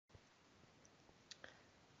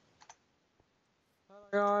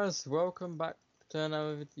Guys, welcome back to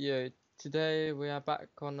another video. Today we are back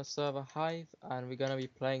on the server Hive and we're gonna be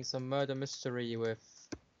playing some murder mystery with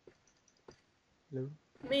Lou.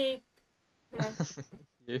 Me. Yeah.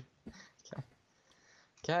 You.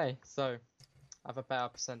 Okay, so I have a better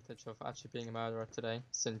percentage of actually being a murderer today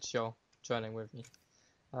since you're joining with me.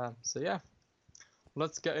 So yeah,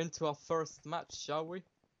 let's get into our first match, shall we?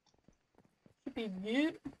 Should be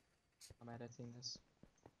you. I'm editing this.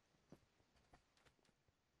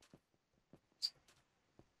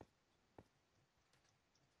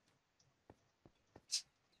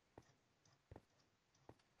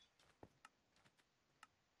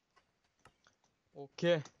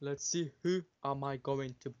 Okay, let's see who am I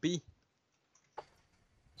going to be? Who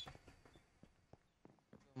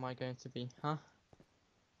am I going to be, huh?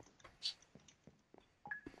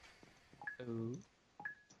 Ooh.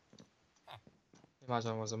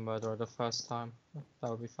 Imagine I was a murderer the first time.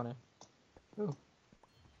 That would be funny. Ooh.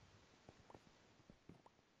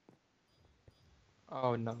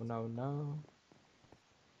 Oh no, no, no.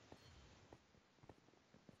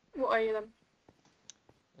 What are you then?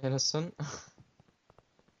 Innocent?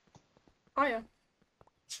 Are you?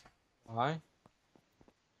 Why?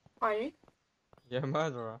 Are you? You're a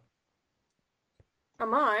murderer.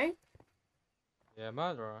 Am I? You're a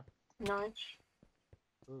murderer. No.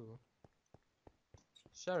 Ooh.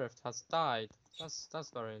 Sheriff has died. That's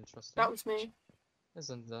very interesting. That was me.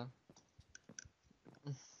 Isn't there?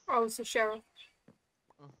 I was the sheriff.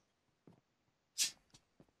 Oh.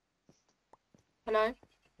 Hello?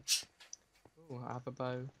 Ooh, I have a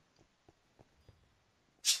bow.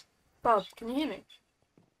 Bob, can you hear me?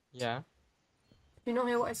 Yeah? Do you not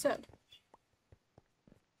hear what I said?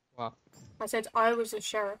 What? I said I was the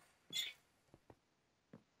sheriff.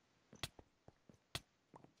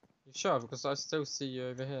 You sure? Because I still see you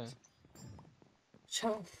over here.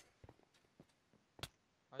 Shut up.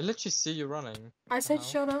 I literally see you running. I The said hell?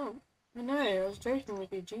 shut up. I know, I was joking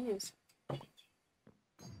with you, jeez.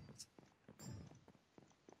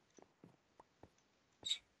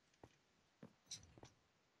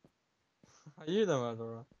 Are you the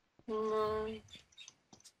murderer? No.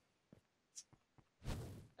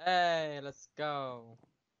 Hey, let's go.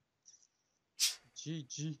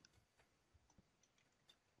 GG.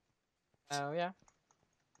 Oh yeah.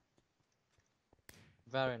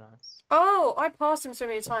 Very nice. Oh, I passed him so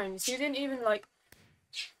many times. He didn't even like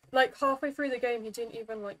halfway through the game he didn't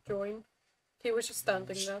even join. He was just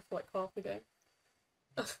standing there for half the game.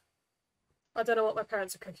 I don't know what my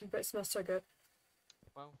parents are cooking, but it smells so good.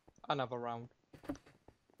 Well, another round.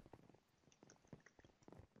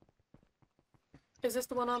 Is this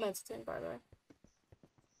the one I'm editing, by the way?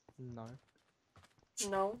 No.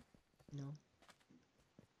 No. No.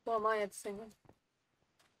 What am I editing then?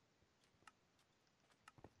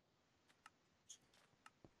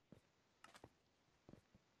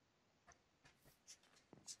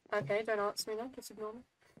 Okay, don't answer me then, just ignore me.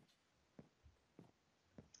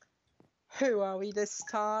 Who are we this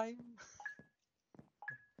time?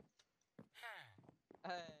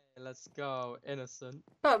 Hey, let's go, innocent.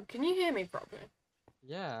 Bob, can you hear me properly?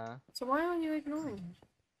 Yeah, So why aren't you ignoring me?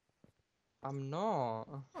 I'm not.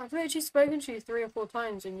 I've literally spoken to you 3 or 4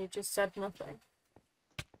 times and you just said nothing.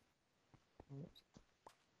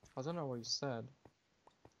 I don't know what you said.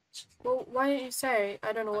 Well, why didn't you say,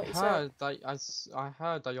 I don't know what you said? I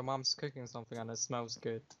heard that your mom's cooking something and it smells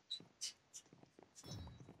good.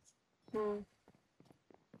 And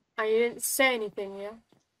you didn't say anything, yeah?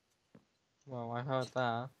 Well, I heard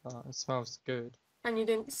that, but it smells good. And you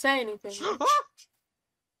didn't say anything, yeah?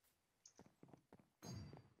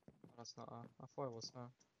 That's not her. I thought it was her.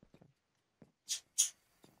 Okay.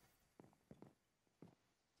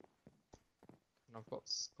 And I've got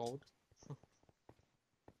scold.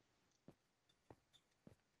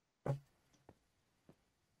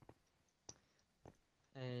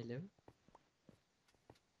 Hello.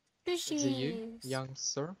 Is it you, Fishies! young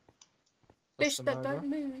sir? Fish The that murderer? don't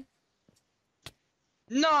move.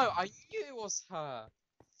 No, I knew it was her.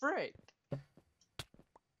 Frick.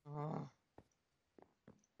 Oh,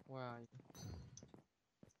 where are you?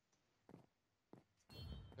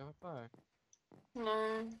 Do I have a bow?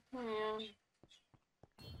 No, yeah.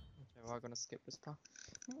 Okay, well, I'm gonna skip this part.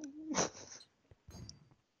 No,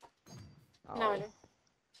 I Oh. don't.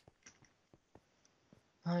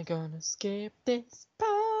 I'm gonna skip this part.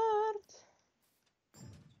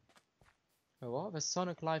 Oh, what? The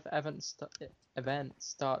Sonic Live event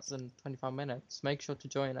starts in 25 minutes. Make sure to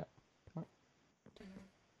join it. What?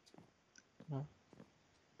 No.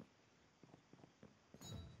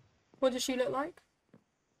 What does she look like?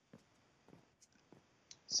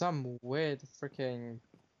 Some weird freaking.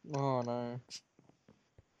 Oh no.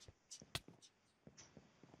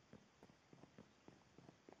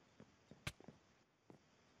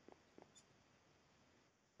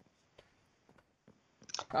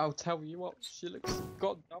 I'll tell you what, she looks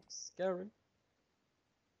goddamn scary.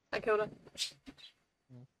 I killed her.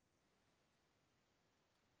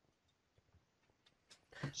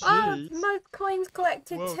 Ah, Jeez. most coins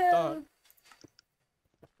collected Well too. done.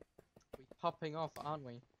 We're popping off, aren't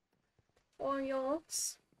we? Oh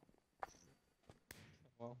yes.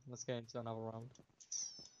 Well, let's get into another round.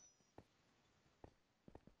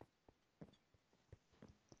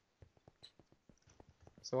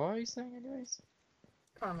 So what are you saying anyways?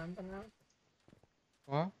 Can't remember now.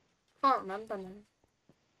 What? Can't remember now.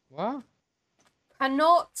 What?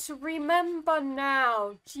 Cannot remember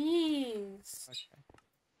now. Jeez. Okay.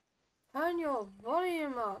 Turn your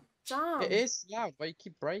volume up. Damn. It is loud, but you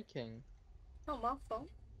keep breaking. Not my fault.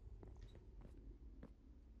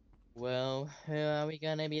 Well, who are we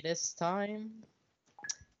gonna be this time?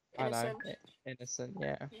 Innocent. I know. Innocent,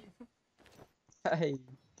 yeah. Hey.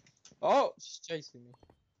 Oh, she's chasing me.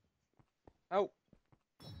 Help.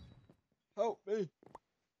 Help me.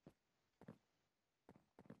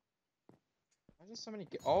 Why is there so many?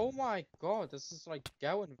 Oh my god, this is like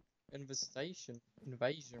girl invasion.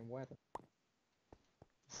 Where the?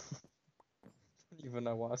 I don't even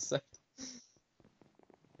know what I said.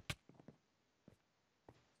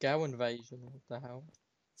 Girl invasion. What the hell?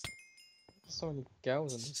 There's so many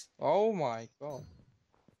girls in this. Oh my god.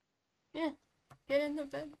 Yeah. Get in the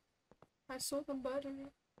bed. I saw them murdering you.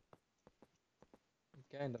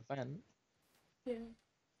 Get in the vent. Yeah.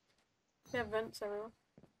 They have vents everywhere.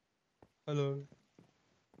 Hello.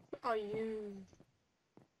 Are you?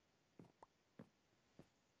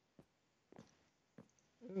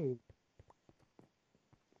 Ooh.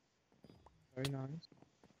 Very nice.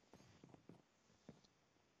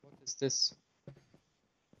 What is this?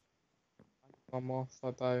 One more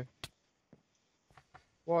for bow.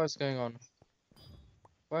 What is going on?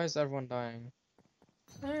 Why is everyone dying?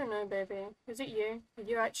 I don't know, baby. Is it you? Are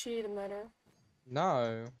you actually the murderer?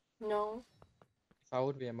 No. No. If I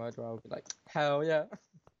would be a murderer, I would be like, hell yeah.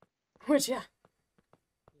 Would ya?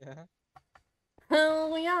 Yeah.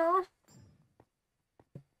 Hell yeah.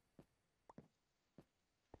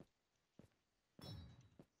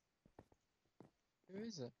 Who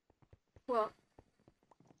is it? What?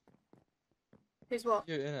 Who's what?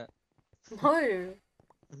 You in it? No.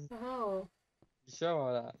 Oh. You sure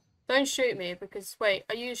about that? Don't shoot me because wait,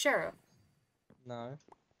 are you a sheriff? No.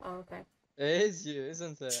 Oh, okay. It is you,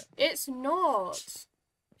 isn't it? It's not.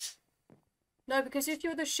 No, because if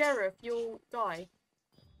you're the sheriff, you'll die.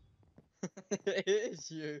 It is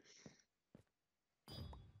you.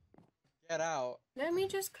 Get out. Let me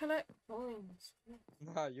just collect coins.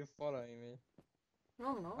 No, you're following me,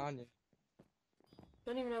 No, I'm not. aren't you?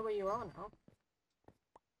 Don't even know where you are now.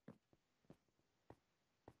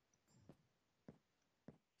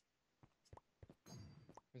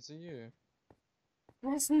 Is it you?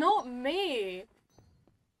 It's not me.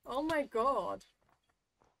 Oh my god.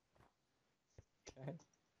 Okay.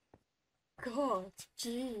 God,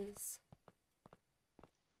 jeez.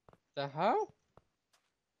 The hell?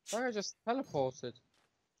 Why I just teleported?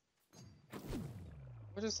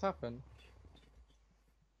 What just happened?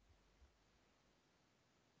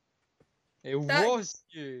 It was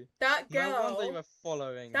you. That No wonder you girl. were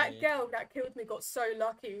following That me. girl that killed me got so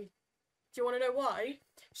lucky. Do you want to know why?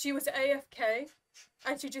 She was AFK,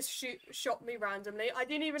 and she just shot me randomly. I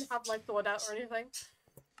didn't even have my sword out or anything.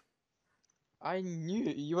 I knew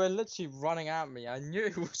you were literally running at me. I knew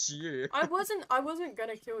it was you. I wasn't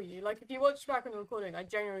gonna kill you. Like, if you watched back on the recording, I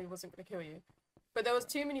genuinely wasn't gonna kill you. But there was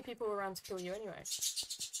too many people around to kill you anyway.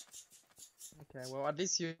 Okay, well at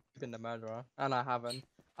least you've been the murderer, and I haven't.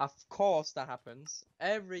 Of course that happens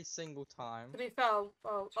every single time. To be fair,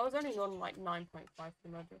 well, I was only on like 9.5 for the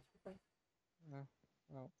murder. Yeah,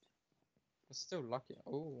 well, it's still lucky.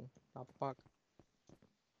 Oh, that bug.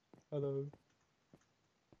 Hello.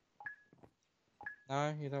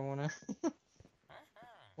 No, you don't wanna.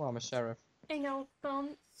 Well, I'm a sheriff. Ain't no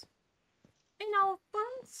offense. Ain't no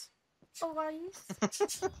offense.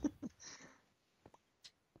 Always.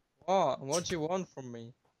 What? What do you want from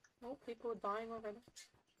me? Oh, people are dying already.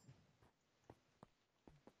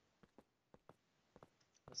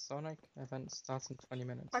 The Sonic event starts in 20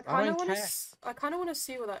 minutes. I I kind don't of care. want to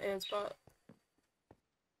see what that is, but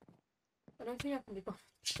I don't think I can be bothered.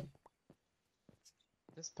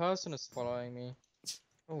 This person is following me.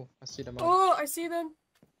 Oh, I see them. Oh, I see them.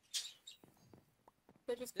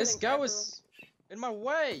 They're just This killing girl everyone. is in my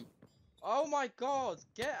way. Oh my god,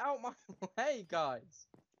 get out my way, guys.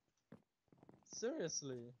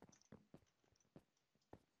 Seriously.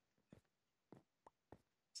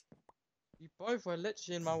 You both were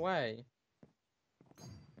literally in my way.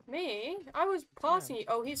 Me? I was passing you.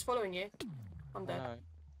 Oh, he's following you. I'm I dead. know.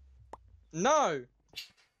 No!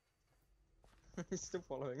 He's still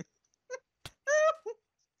following.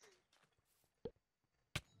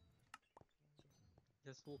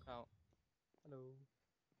 Just walk out. Hello.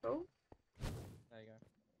 Oh. There you go.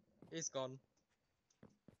 He's gone.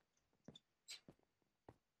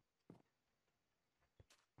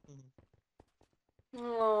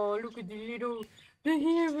 Oh, look at the hero. No. Get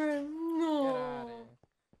out of here.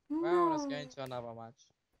 Well, let's go into another match.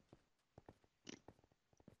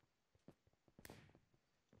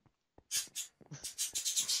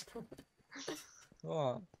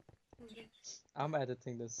 What? I'm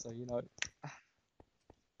editing this, so you know.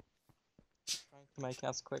 Trying to make it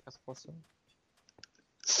as quick as possible.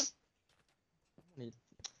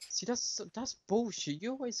 See, that's bullshit.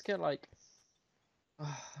 You always get like.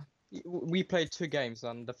 We played 2 games,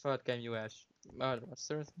 and the third game you were murderer.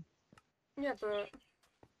 Seriously? Yeah, but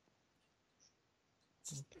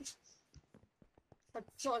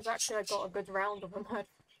it's not exactly I got a good round of them.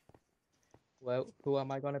 Well, who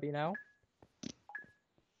am I gonna be now?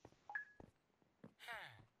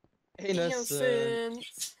 Innocent. Innocent.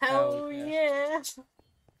 Hell Hell yeah. yeah.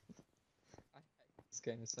 I hate this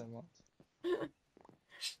game so much.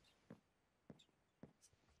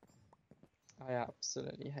 I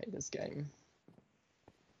absolutely hate this game.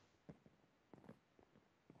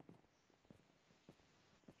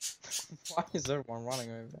 Why is everyone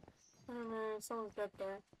running over there? I don't know, someone's dead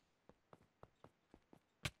there.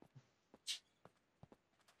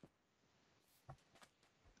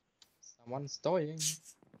 Someone's dying.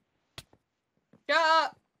 Shut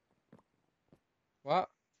up! What?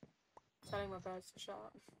 Telling my birds to shut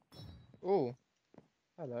up. Oh.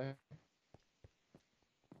 Hello.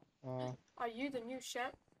 Are you the new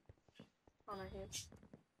chef? Oh no, he is.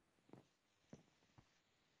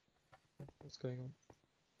 What's going on?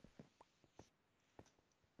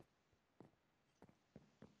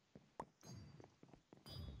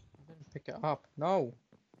 I didn't pick it up. No.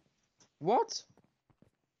 What?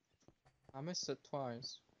 I missed it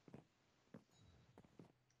twice. I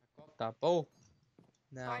got that ball.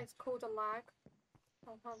 Now. It's called a lag.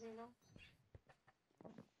 I'll have you know.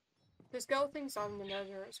 This girl thinks I'm the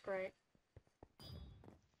murderer, it's great.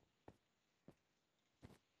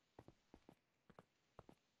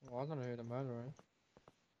 Well, I don't know who the murderer is.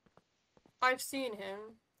 I've seen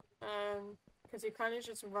him, because he kind of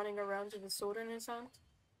just running around with a sword in his hand.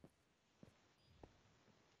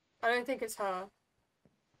 I don't think it's her.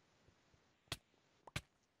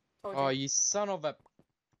 Told Oh, you. you son of a...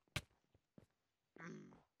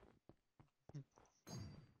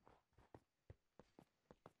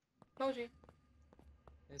 Told you.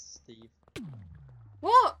 It's Steve.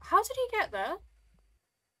 What? How did he get there?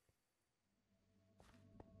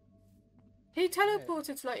 He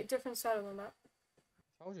teleported to like a different side of the map.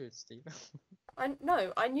 I told you it's Steve.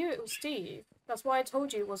 No, I knew it was Steve. That's why I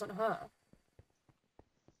told you it wasn't her.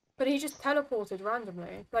 But he just teleported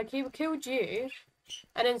randomly. Like, he killed you,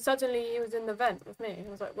 and then suddenly he was in the vent with me. I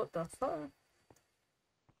was like, what the fuck?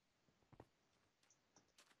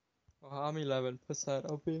 Well, I'm 11%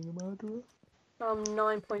 of being a murderer. I'm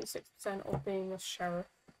 9.6% of being a sheriff.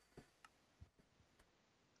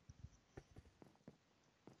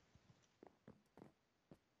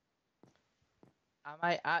 Am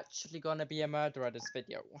I actually gonna be a murderer this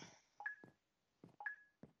video?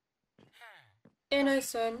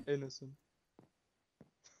 Innocent. Innocent.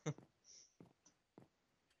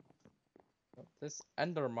 This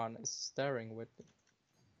Enderman is staring with me.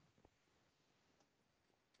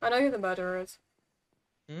 I know who the murderer is.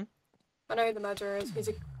 Hmm? I know who the murderer is.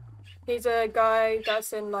 He's a guy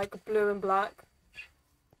that's in like blue and black.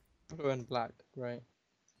 Blue and black, right?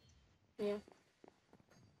 Yeah.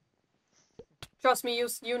 Trust me,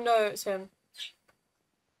 you know it's him.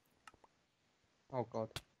 Oh god.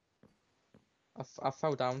 I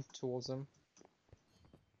fell down towards him.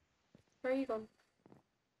 Where are you gone?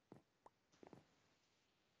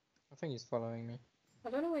 I think he's following me. I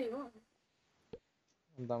don't know where you are.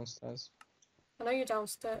 I'm downstairs. I know you're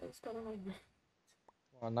downstairs, but I don't know where.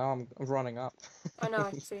 Well, now I'm running up. I know, I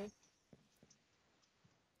can see.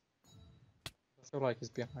 I feel like he's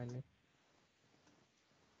behind me.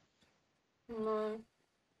 No.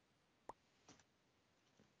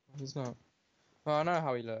 He's not. Well, I know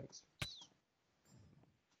how he looks.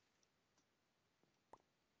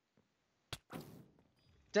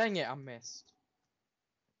 Dang it, I missed.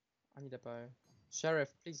 I need a bow. Sheriff,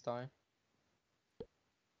 please die.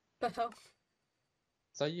 The hell?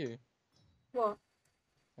 Is that you? What?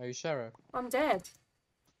 Are you sheriff? I'm dead.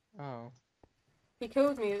 Oh. He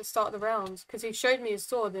killed me at the start of the round because he showed me his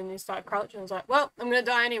sword and he started crouching. I was like, well, I'm gonna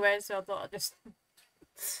die anyway, so I thought I'd just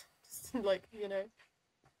like, you know.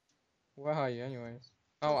 Where are you, anyways?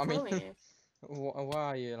 Oh, I I'm mean, following you. where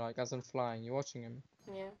are you? Like, as in flying? You're watching him.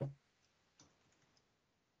 Yeah. Is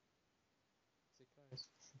he close?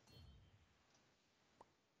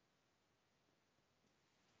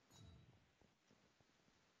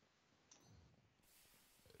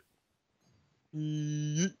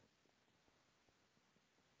 Yeet.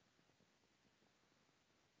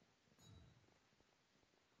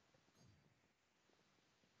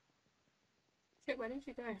 Shit, where did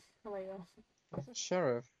you go? Oh, there you are. Where's the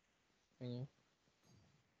sheriff thingy?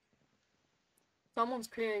 Someone's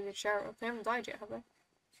clearly the sheriff. They haven't died yet, have they?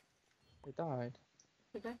 He died.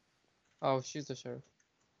 Did they? Oh, she's the sheriff.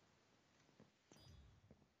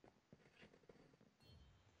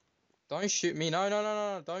 Don't shoot me. No, no, no,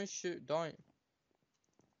 no, no. Don't shoot. Don't.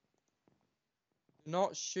 Do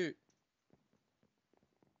not shoot.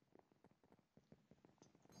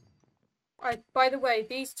 By the way,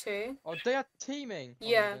 these two. Oh, they are teaming. Oh, no,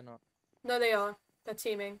 Yeah. they're not. No, they are. They're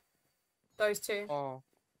teaming. Those two. Oh.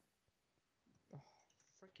 Oh,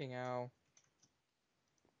 freaking hell.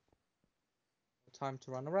 Time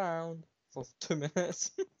to run around for 2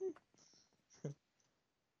 minutes.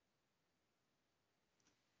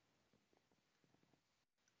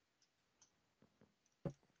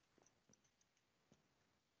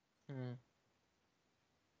 Hmm.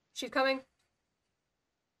 She's coming.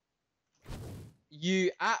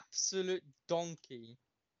 You absolute donkey.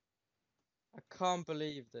 I can't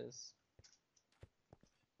believe this.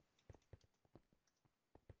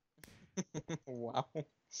 Wow.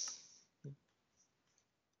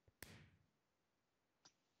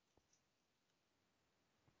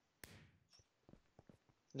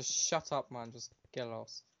 Just shut up, man. Just get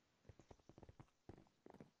lost.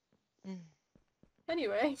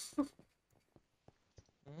 Anyway.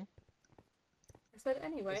 Hmm? I said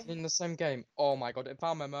anyway. Is it in the same game? Oh my god, if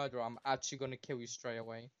I'm a murderer, I'm actually gonna kill you straight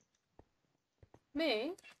away.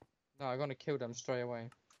 Me? No, I'm gonna kill them straight away.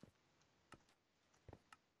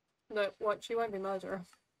 No, what? She won't be murderer.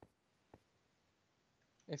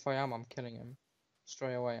 If I am, I'm killing him.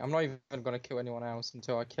 Straight away. I'm not even gonna kill anyone else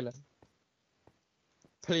until I kill him.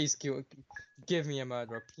 Please give me a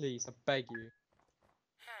murderer, please. I beg you.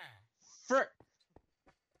 Frick!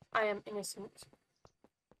 I am innocent.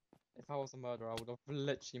 If I was a murderer, I would have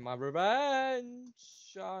literally my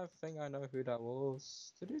revenge. I think I know who that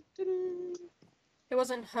was. Doo-doo-doo-doo. It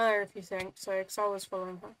wasn't her, if you think, so, because I was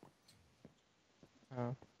following her.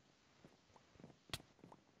 Oh.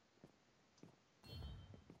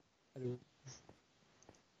 Hello.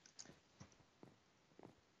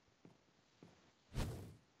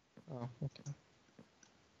 Oh, okay.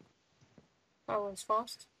 I was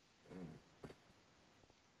fast.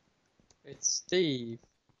 It's Steve.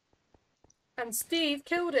 And Steve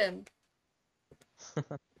killed him!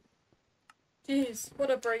 Jeez,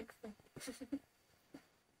 what a breakthrough.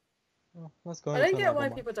 Oh, let's go I don't into get another why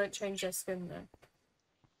one. people don't change their skin, though.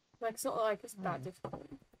 Like, it's not like it's that difficult.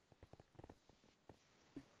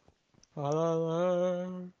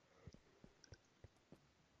 Hello.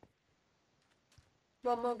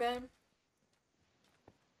 One more game?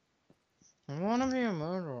 I wanna be a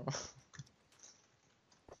murderer.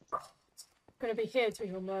 I'm gonna be here till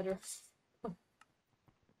you're murderer.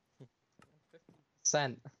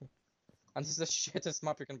 Cent. And this is the shittest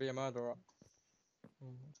map you can be a murderer. Oh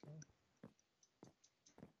my god.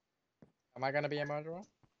 Am I gonna be a murderer?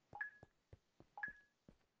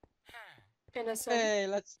 Innocent. Hey,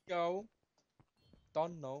 let's go.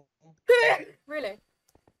 Don't know. Really?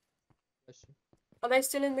 Bless you. Are they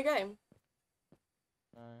still in the game?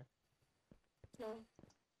 No. No.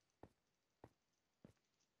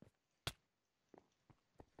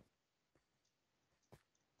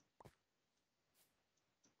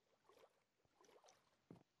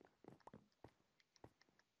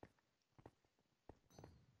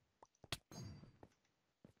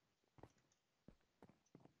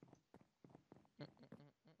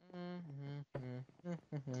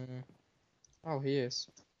 Oh, he is.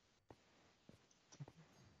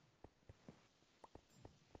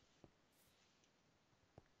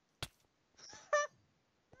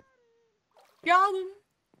 Got him!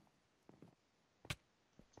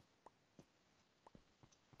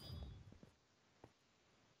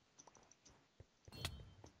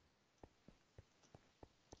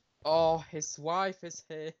 Oh, his wife is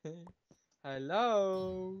here.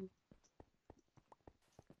 Hello.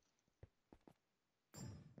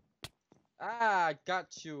 Ah,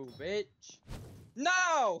 got you, bitch.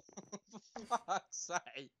 No! For fuck's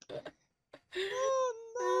sake. Oh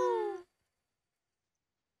no.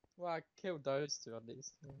 Well, I killed those two at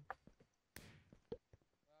least. Yeah.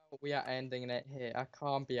 Well, we are ending it here. I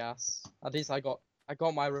can't be ass. At least I I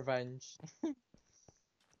got my revenge.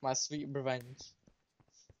 My sweet revenge.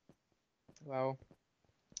 Well.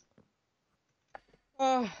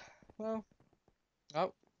 Well.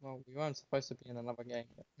 Oh, well, we weren't supposed to be in another game.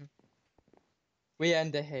 But, we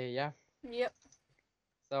end it here, yeah? Yep.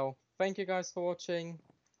 So, thank you guys for watching.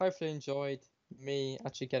 Hopefully you enjoyed me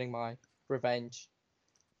actually getting my revenge.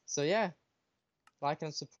 So, yeah. Like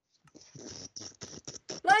and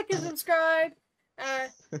Like and subscribe.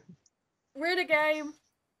 We're in a game.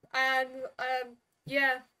 And,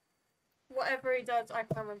 yeah. Whatever he does, I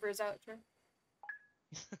can't remember his outro.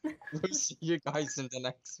 We'll see you guys in the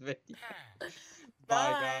next video.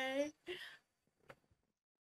 Bye, guys. Bye.